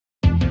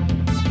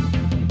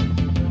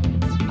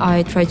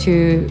I try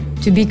to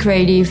be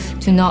creative,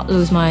 to not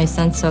lose my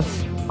sense of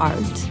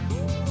art.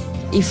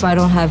 If I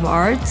don't have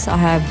art, I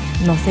have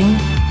nothing.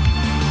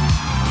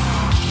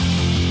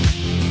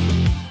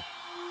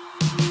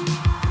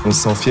 On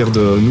se sent fier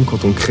de nous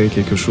quand on crée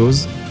quelque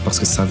chose, parce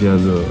que ça vient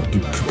du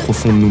plus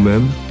profond de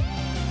nous-mêmes.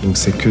 Donc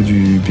c'est que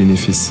du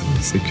bénéfice,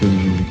 c'est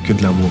que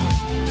de l'amour.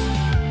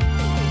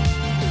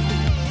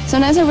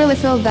 Sometimes I really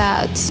feel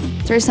that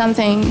there's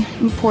something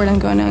important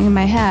going on in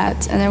my head,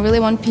 and I really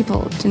want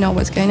people to know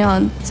what's going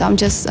on. So I'm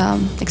just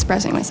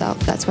expressing myself.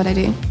 That's what I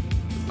do.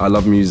 I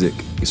love music.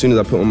 As soon as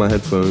I put on my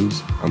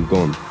headphones, I'm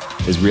gone.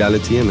 There's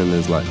reality, and then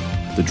there's like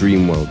the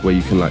dream world where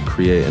you can like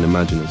create and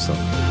imagine and stuff.